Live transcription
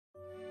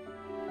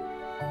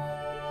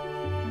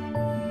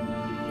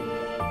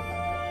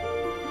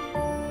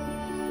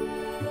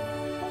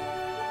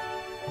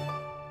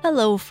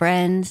Hello,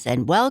 friends,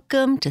 and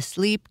welcome to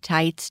Sleep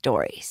Tight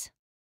Stories.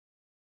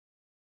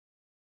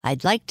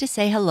 I'd like to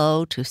say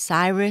hello to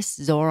Cyrus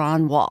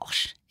Zoran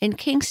Walsh in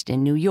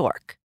Kingston, New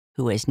York,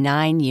 who is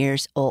 9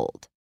 years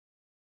old.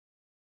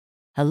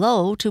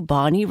 Hello to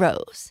Bonnie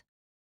Rose.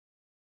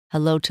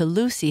 Hello to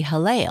Lucy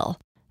Halal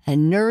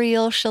and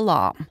Nuriel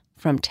Shalom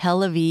from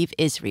Tel Aviv,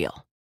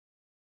 Israel.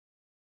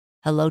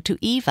 Hello to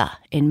Eva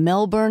in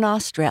Melbourne,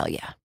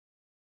 Australia.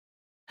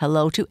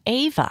 Hello to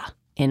Ava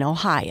in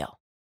Ohio.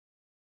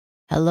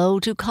 Hello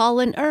to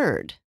Colin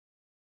Erd.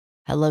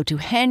 Hello to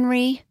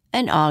Henry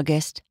and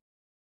August.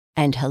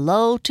 And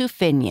hello to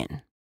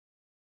Finian.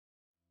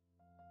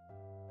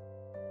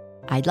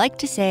 I'd like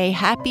to say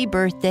happy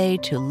birthday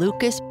to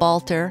Lucas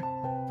Balter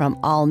from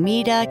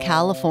Alameda,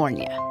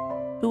 California,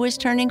 who is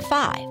turning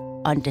 5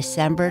 on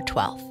December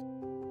 12th.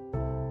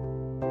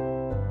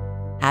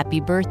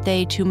 Happy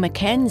birthday to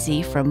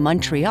Mackenzie from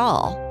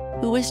Montreal,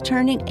 who is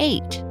turning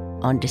 8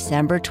 on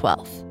December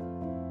 12th.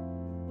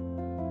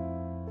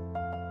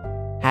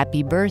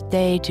 Happy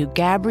birthday to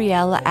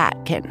Gabriella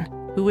Atkin,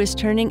 who is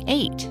turning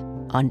 8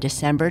 on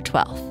December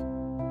 12th.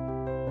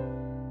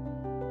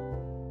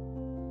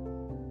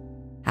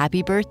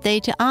 Happy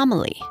birthday to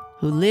Amelie,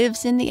 who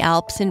lives in the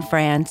Alps in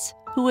France,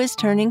 who is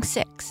turning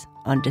 6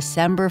 on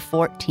December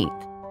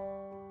 14th.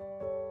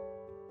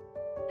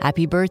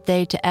 Happy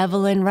birthday to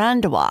Evelyn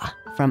Randawa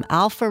from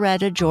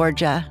Alpharetta,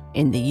 Georgia,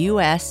 in the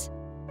U.S.,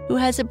 who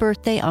has a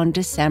birthday on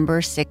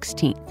December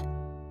 16th.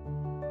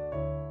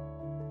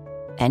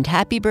 And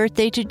happy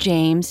birthday to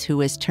James, who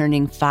is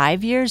turning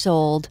 5 years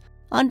old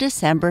on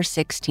December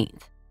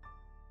 16th.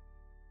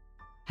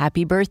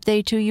 Happy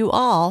birthday to you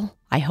all.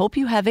 I hope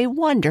you have a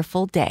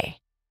wonderful day.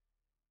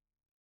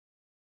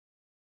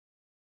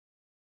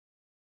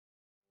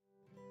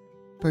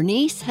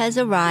 Bernice has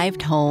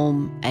arrived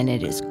home, and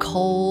it is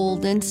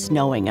cold and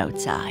snowing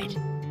outside.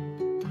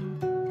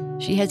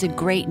 She has a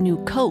great new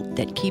coat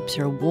that keeps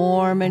her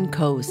warm and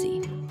cozy.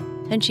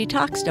 And she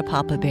talks to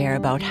Papa Bear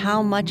about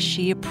how much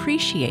she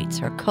appreciates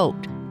her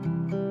coat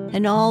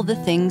and all the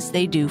things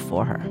they do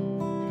for her.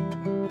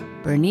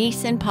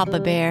 Bernice and Papa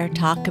Bear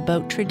talk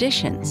about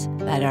traditions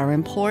that are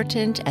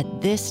important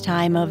at this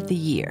time of the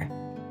year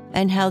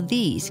and how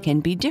these can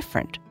be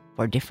different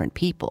for different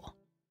people.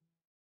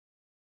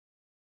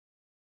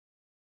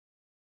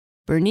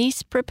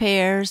 Bernice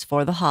prepares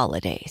for the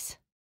holidays.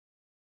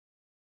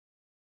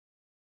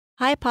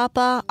 "Hi,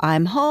 Papa,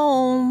 I'm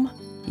home,"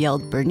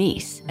 yelled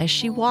Bernice as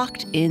she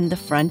walked in the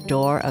front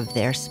door of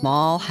their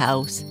small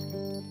house,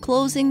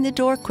 closing the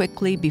door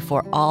quickly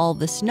before all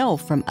the snow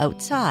from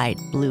outside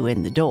blew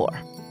in the door.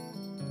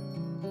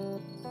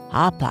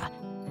 "Papa,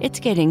 it's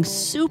getting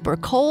super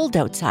cold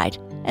outside,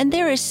 and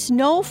there is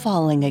snow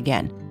falling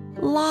again.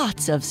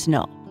 Lots of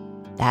snow.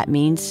 That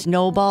means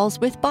snowballs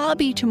with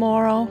Bobby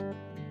tomorrow."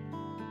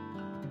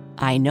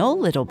 "I know,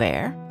 little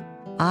bear.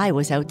 I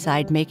was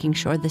outside making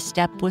sure the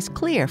step was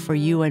clear for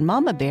you and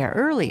Mama Bear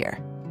earlier.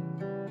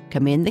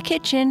 Come in the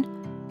kitchen,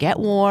 get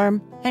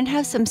warm, and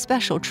have some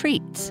special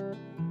treats."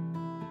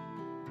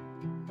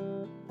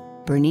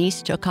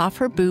 Bernice took off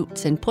her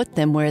boots and put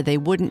them where they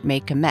wouldn't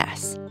make a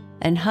mess,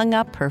 and hung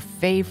up her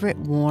favorite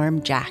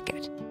warm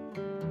jacket.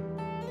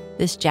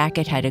 This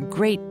jacket had a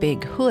great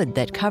big hood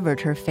that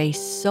covered her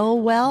face so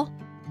well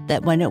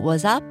that when it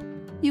was up,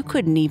 you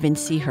couldn't even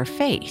see her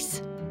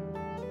face.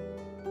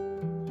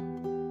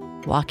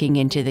 Walking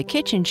into the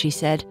kitchen, she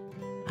said,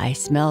 "I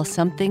smell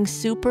something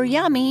super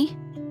yummy."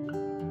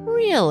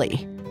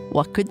 "Really?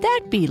 What could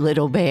that be,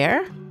 little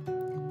bear?"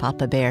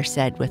 Papa Bear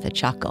said with a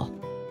chuckle.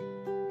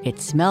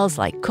 "It smells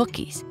like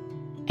cookies.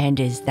 And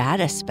is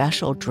that a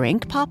special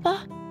drink,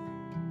 Papa?"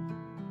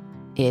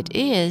 "It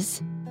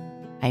is.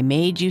 I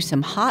made you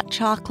some hot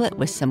chocolate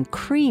with some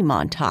cream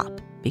on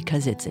top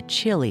because it's a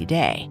chilly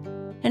day,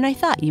 and I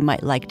thought you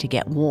might like to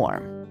get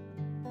warm."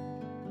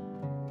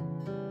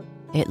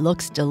 "It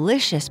looks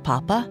delicious,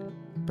 Papa,"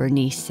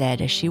 Bernice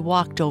said as she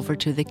walked over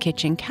to the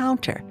kitchen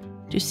counter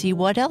to see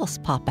what else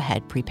Papa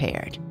had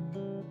prepared.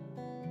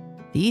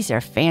 "These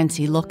are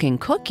fancy-looking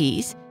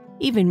cookies,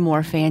 even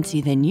more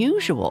fancy than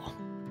usual."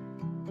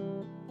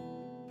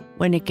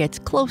 "When it gets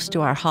close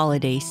to our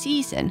holiday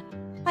season,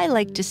 I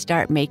like to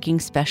start making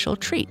special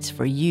treats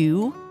for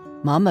you,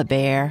 Mama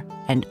Bear,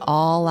 and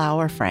all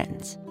our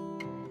friends.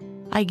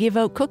 I give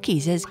out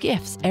cookies as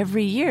gifts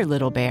every year,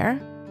 little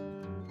bear."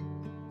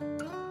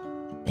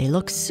 "They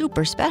look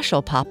super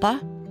special, Papa.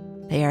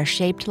 They are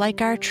shaped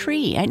like our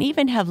tree and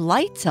even have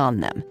lights on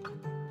them.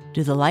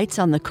 Do the lights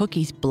on the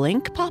cookies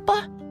blink,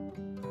 Papa?"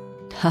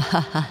 "Ha ha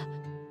ha.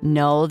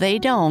 No, they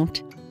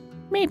don't.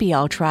 Maybe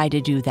I'll try to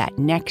do that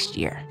next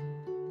year.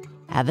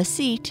 Have a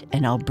seat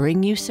and I'll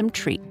bring you some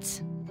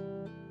treats."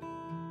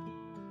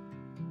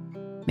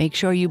 "Make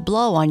sure you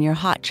blow on your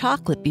hot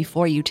chocolate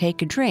before you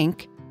take a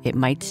drink. It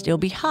might still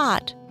be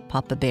hot,"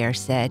 Papa Bear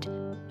said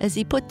as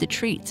he put the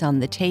treats on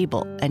the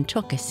table and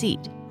took a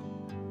seat.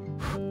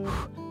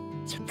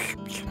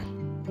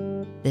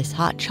 "This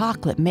hot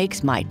chocolate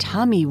makes my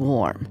tummy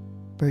warm,"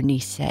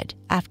 Bernice said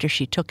after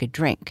she took a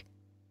drink.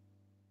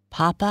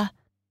 "Papa,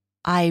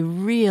 I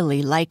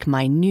really like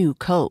my new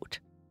coat.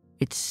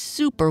 It's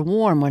super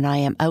warm when I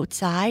am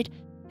outside,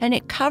 and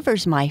it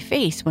covers my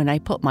face when I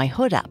put my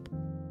hood up.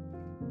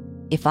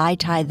 If I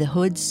tie the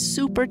hood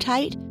super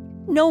tight,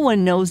 no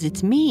one knows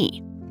it's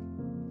me.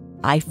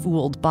 I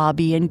fooled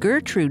Bobby and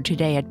Gertrude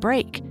today at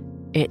break.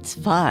 It's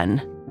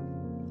fun.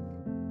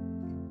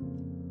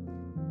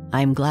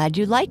 I'm glad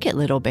you like it,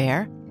 little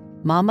bear.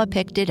 Mama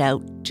picked it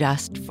out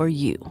just for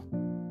you.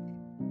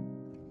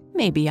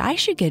 Maybe I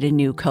should get a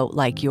new coat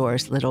like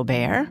yours, little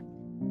bear.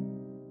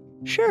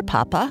 Sure,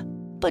 Papa,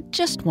 but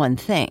just one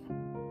thing.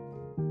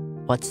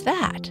 What's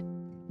that?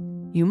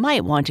 You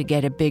might want to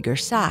get a bigger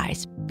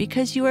size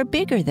because you are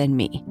bigger than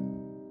me.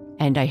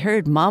 And I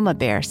heard Mama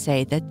Bear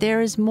say that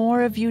there is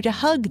more of you to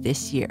hug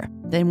this year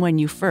than when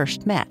you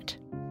first met.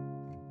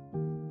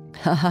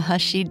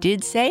 She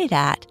did say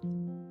that.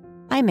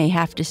 I may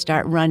have to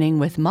start running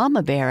with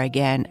Mama Bear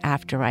again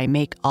after I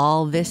make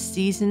all this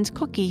season's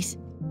cookies.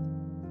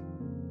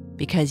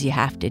 Because you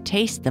have to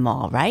taste them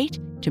all, right?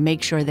 To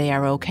make sure they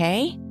are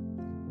okay?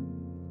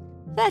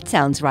 That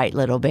sounds right,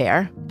 little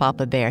bear,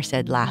 Papa Bear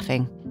said,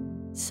 laughing.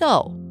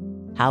 So,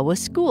 how was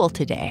school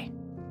today?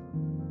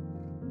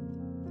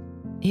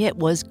 It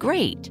was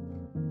great.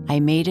 I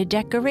made a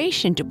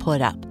decoration to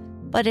put up,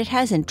 but it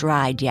hasn't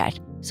dried yet,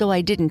 so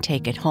I didn't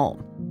take it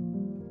home.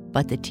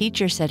 But the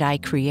teacher said I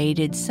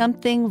created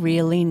something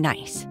really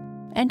nice,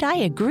 and I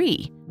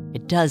agree,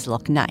 it does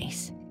look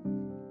nice.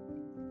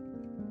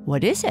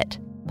 What is it?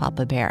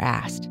 Papa Bear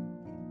asked.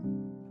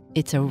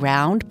 It's a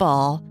round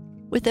ball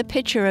with a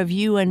picture of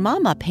you and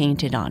Mama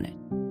painted on it,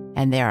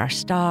 and there are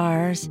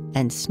stars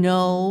and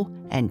snow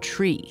and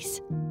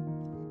trees.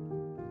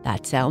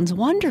 That sounds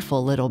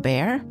wonderful, little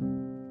bear.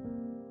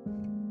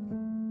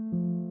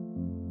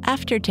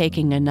 After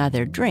taking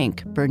another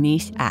drink,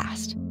 Bernice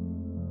asked,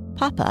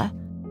 Papa,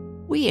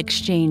 we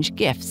exchange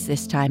gifts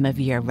this time of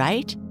year,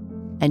 right?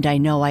 And I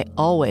know I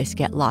always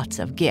get lots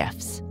of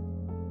gifts.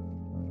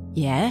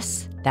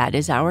 Yes, that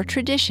is our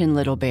tradition,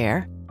 little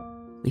bear.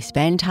 We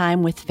spend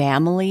time with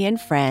family and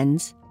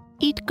friends,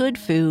 eat good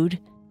food,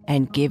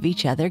 and give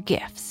each other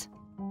gifts.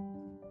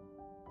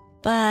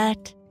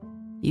 But,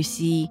 you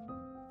see,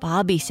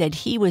 Bobby said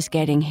he was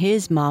getting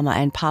his Mama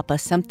and Papa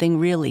something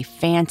really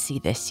fancy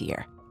this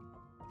year.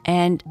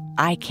 And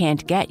I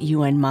can't get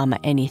you and Mama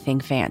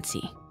anything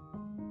fancy.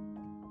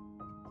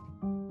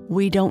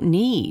 We don't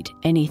need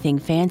anything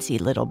fancy,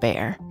 little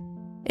bear.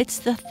 It's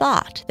the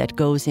thought that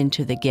goes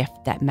into the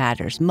gift that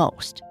matters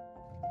most.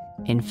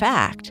 In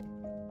fact,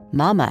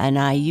 Mama and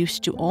I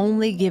used to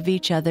only give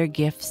each other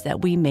gifts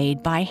that we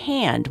made by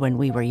hand when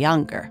we were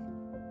younger.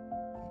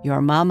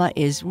 Your Mama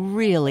is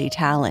really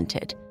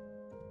talented,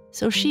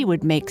 so she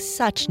would make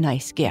such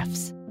nice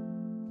gifts.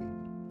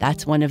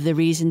 That's one of the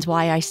reasons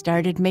why I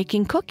started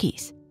making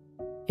cookies.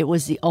 It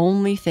was the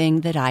only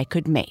thing that I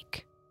could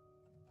make.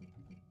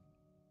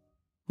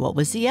 What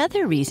was the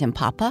other reason,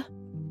 Papa?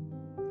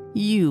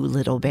 You,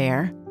 little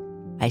bear.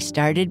 I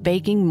started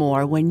baking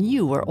more when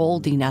you were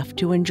old enough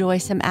to enjoy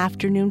some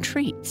afternoon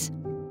treats.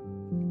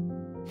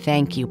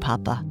 Thank you,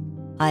 Papa.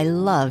 I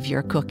love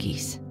your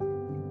cookies.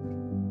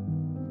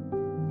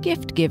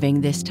 Gift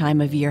giving this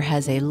time of year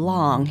has a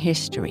long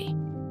history,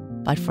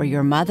 but for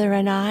your mother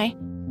and I,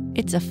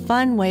 it's a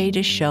fun way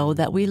to show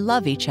that we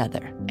love each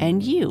other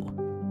and you.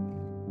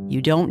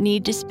 You don't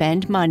need to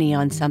spend money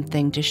on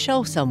something to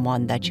show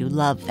someone that you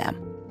love them.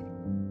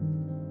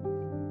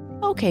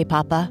 Okay,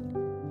 Papa,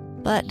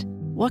 but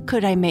what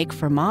could I make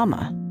for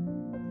Mama?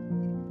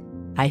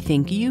 I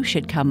think you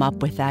should come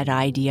up with that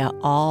idea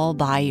all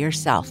by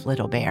yourself,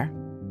 little bear.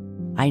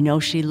 I know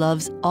she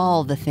loves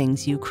all the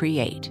things you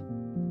create.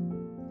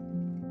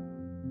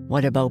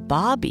 What about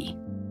Bobby?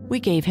 We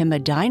gave him a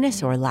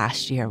dinosaur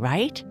last year,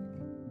 right?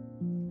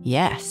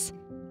 Yes,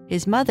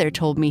 his mother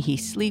told me he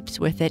sleeps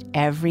with it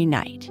every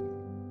night.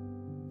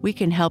 We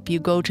can help you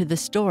go to the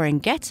store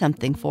and get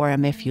something for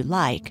him if you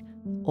like,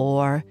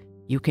 or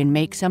you can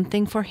make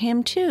something for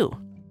him too.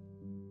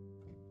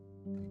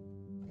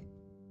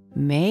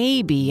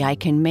 Maybe I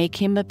can make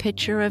him a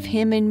picture of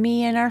him and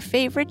me and our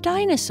favorite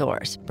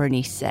dinosaurs,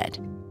 Bernice said.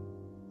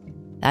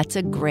 That's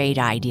a great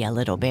idea,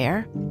 little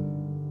bear.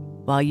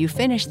 While you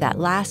finish that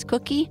last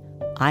cookie,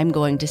 I'm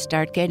going to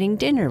start getting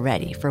dinner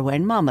ready for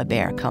when Mama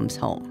Bear comes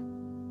home.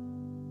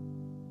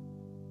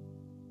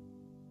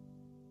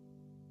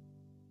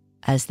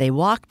 As they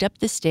walked up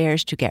the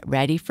stairs to get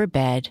ready for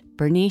bed,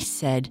 Bernice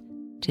said,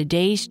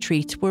 Today's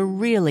treats were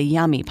really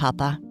yummy,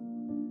 Papa.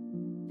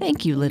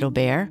 Thank you, little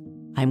bear.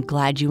 I'm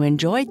glad you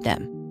enjoyed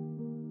them.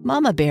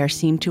 Mama Bear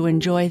seemed to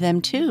enjoy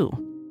them too.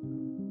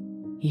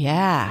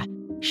 Yeah,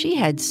 she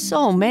had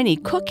so many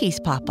cookies,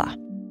 Papa.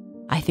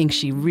 I think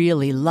she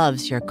really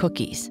loves your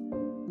cookies.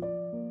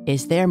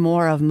 Is there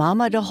more of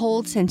Mama to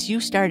hold since you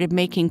started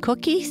making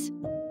cookies?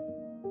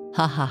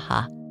 Ha ha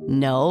ha,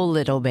 no,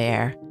 little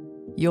bear.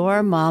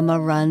 Your Mama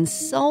runs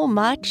so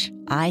much,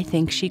 I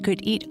think she could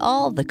eat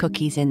all the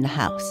cookies in the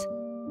house.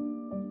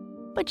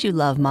 But you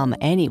love Mama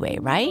anyway,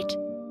 right?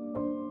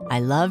 I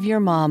love your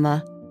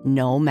Mama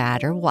no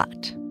matter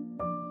what.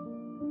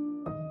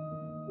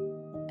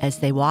 As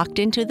they walked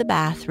into the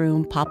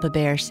bathroom, Papa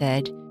Bear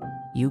said,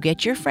 "You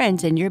get your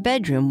friends in your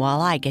bedroom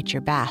while I get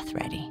your bath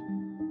ready."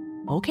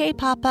 "Okay,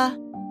 Papa.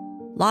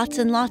 Lots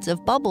and lots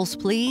of bubbles,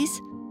 please.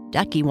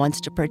 Ducky wants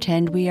to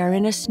pretend we are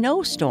in a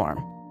snowstorm,"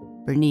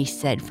 Bernice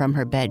said from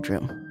her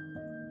bedroom.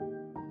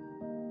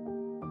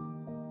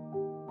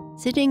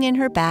 Sitting in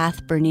her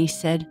bath, Bernice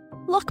said,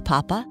 "Look,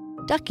 Papa,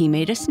 Ducky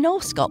made a snow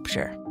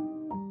sculpture."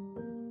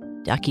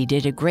 "Ducky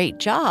did a great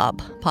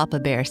job," Papa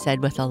Bear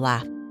said with a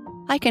laugh.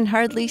 "I can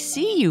hardly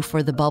see you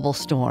for the bubble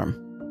storm."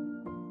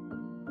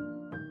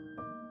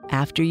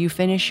 "After you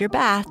finish your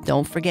bath,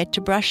 don't forget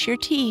to brush your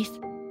teeth.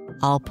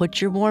 I'll put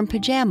your warm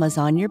pajamas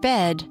on your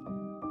bed."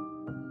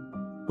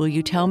 "Will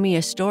you tell me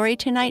a story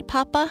tonight,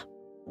 Papa?"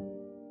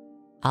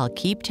 "I'll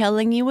keep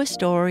telling you a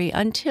story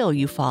until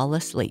you fall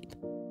asleep."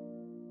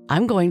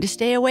 "I'm going to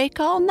stay awake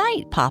all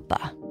night,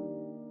 Papa."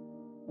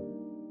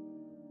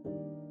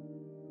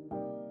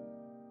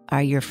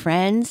 Are your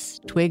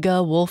friends,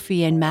 Twigga,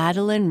 Wolfie, and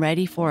Madeline,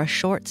 ready for a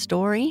short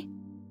story?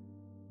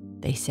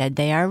 They said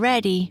they are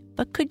ready,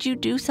 but could you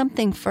do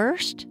something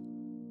first?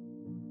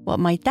 "What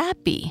might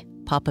that be?"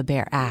 Papa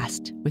Bear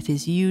asked with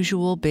his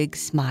usual big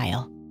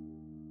smile.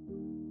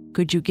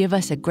 "Could you give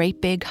us a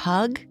great big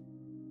hug?"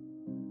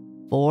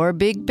 4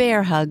 big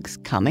bear hugs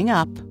coming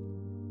up.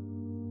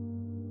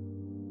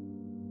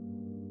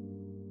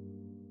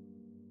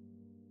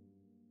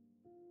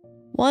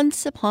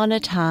 Once upon a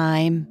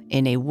time,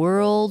 in a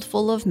world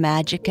full of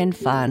magic and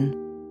fun,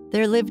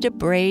 there lived a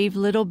brave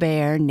little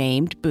bear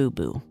named Boo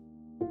Boo.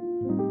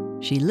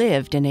 She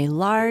lived in a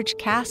large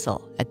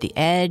castle at the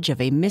edge of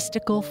a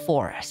mystical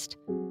forest.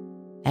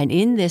 And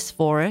in this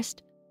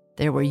forest,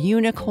 there were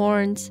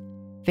unicorns,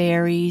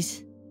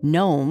 fairies,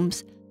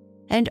 gnomes,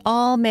 and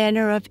all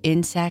manner of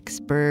insects,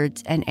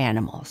 birds, and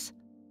animals.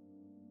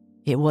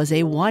 It was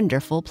a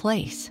wonderful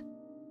place.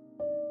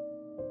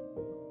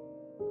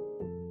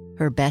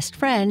 Her best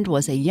friend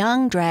was a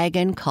young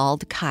dragon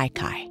called Kai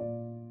Kai,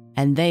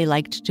 and they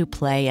liked to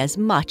play as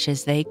much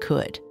as they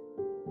could.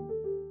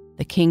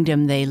 The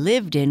kingdom they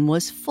lived in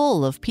was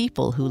full of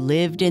people who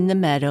lived in the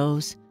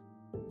meadows,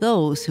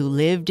 those who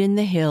lived in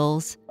the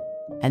hills,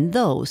 and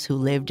those who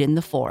lived in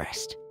the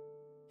forest,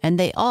 and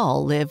they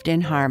all lived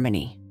in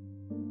harmony.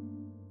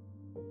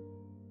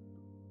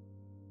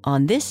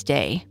 On this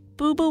day,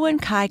 Boo Boo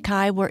and Kai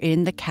Kai were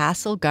in the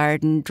castle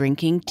garden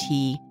drinking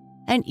tea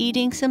and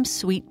eating some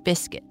sweet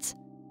biscuits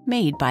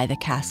made by the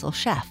castle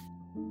chef,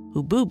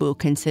 who Boo Boo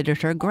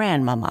considered her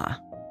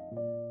grandmama.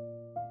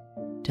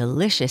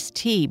 "Delicious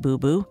tea, Boo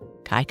Boo,"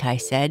 Kai Kai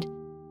said.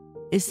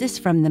 "Is this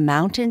from the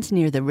mountains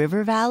near the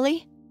river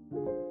valley?"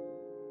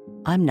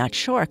 "I'm not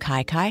sure,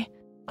 Kai Kai.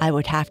 I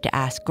would have to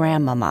ask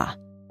Grandmama.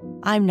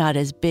 I'm not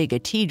as big a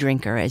tea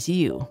drinker as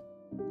you."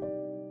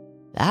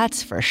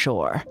 "That's for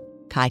sure,"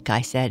 Kai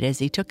Kai said as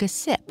he took a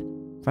sip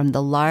from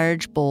the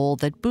large bowl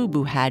that Boo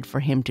Boo had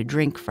for him to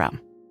drink from.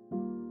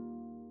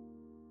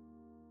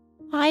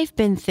 "I've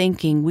been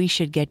thinking we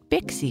should get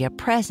Bixie a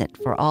present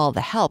for all the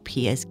help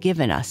he has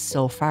given us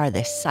so far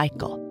this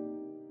cycle.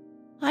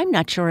 I'm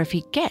not sure if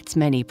he gets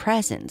many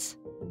presents,"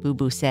 Boo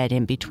Boo said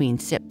in between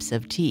sips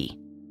of tea.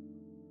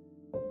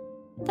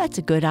 "That's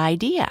a good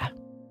idea.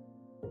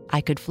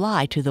 I could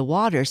fly to the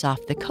waters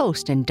off the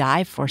coast and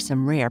dive for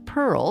some rare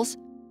pearls.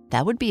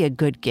 That would be a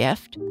good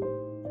gift.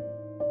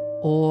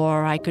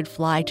 Or I could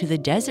fly to the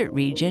desert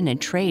region and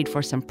trade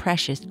for some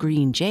precious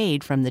green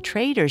jade from the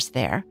traders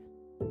there.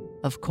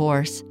 Of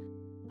course,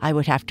 I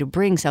would have to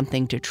bring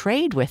something to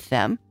trade with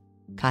them,"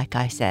 Kai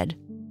Kai said.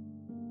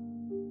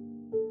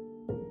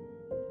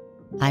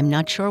 "I'm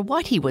not sure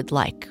what he would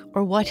like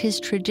or what his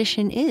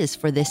tradition is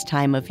for this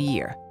time of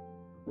year.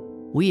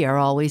 We are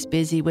always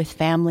busy with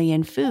family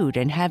and food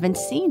and haven't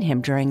seen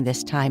him during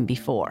this time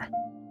before.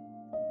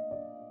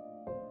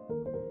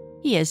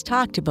 He has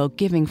talked about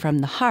giving from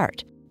the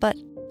heart, but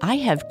I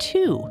have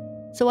 2,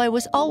 so I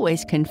was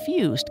always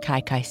confused,"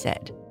 Kai Kai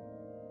said.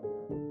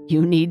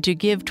 "You need to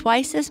give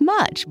twice as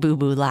much," Boo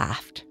Boo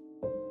laughed.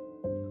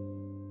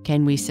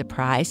 "Can we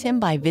surprise him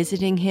by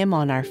visiting him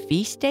on our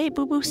feast day?"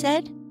 Boo Boo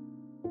said.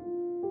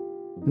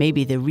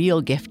 "Maybe the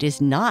real gift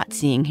is not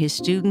seeing his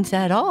students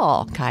at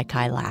all," Kai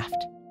Kai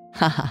laughed.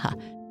 "Ha ha ha,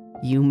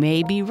 you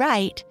may be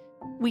right.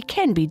 We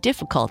can be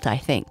difficult, I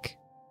think."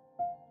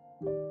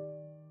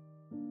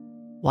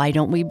 "Why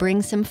don't we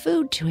bring some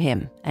food to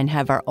him and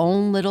have our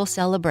own little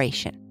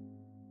celebration?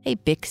 A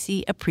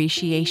Bixie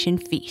Appreciation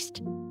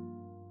Feast.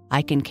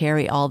 I can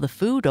carry all the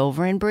food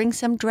over and bring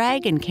some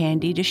dragon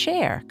candy to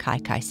share," Kai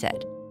Kai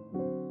said.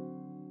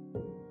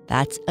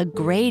 "That's a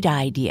great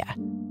idea.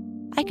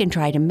 I can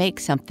try to make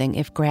something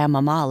if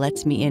Grandmama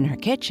lets me in her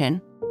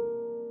kitchen."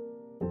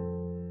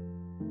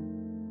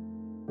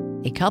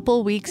 A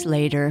couple weeks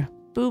later,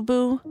 Boo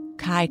Boo,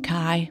 Kai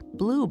Kai,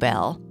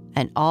 Bluebell,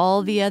 and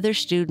all the other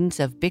students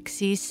of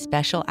Bixie's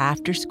special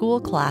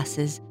after-school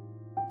classes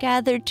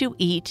gathered to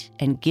eat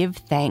and give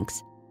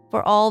thanks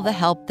for all the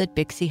help that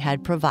Bixie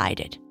had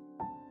provided.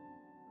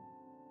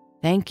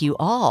 "Thank you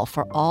all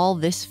for all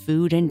this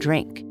food and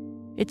drink.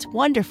 It's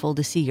wonderful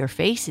to see your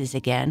faces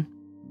again."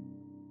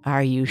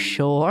 Are you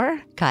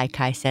sure?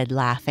 Kai said,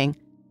 laughing.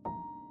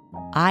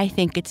 I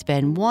think it's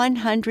been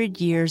 100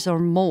 years or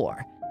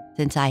more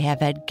since I have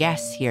had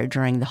guests here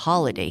during the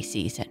holiday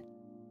season.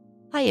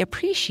 I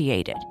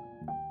appreciate it,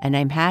 and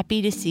I'm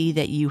happy to see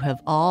that you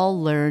have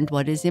all learned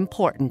what is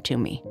important to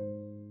me.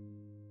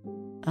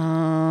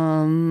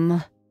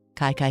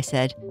 Kai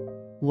said.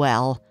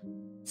 Well,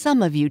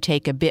 some of you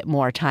take a bit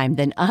more time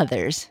than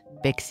others,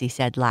 Bixie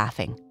said,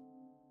 laughing.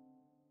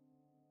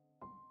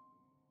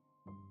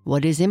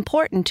 What is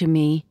important to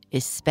me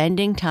is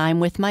spending time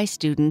with my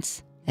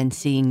students and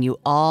seeing you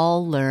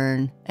all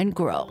learn and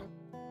grow.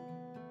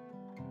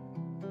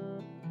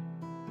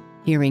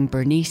 Hearing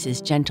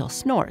Bernice's gentle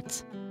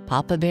snorts,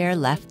 Papa Bear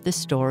left the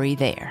story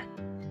there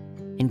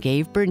and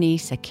gave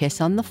Bernice a kiss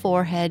on the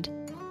forehead,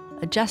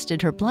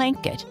 adjusted her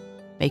blanket,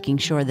 making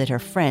sure that her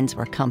friends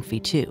were comfy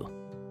too,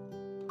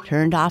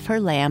 turned off her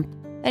lamp,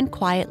 and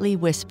quietly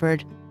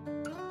whispered,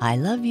 I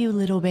love you,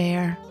 little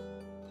bear.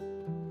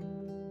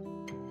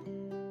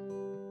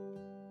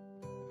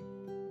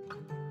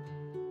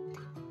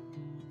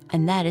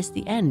 And that is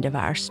the end of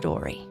our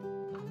story.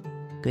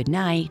 Good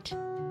night.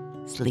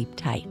 Sleep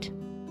tight.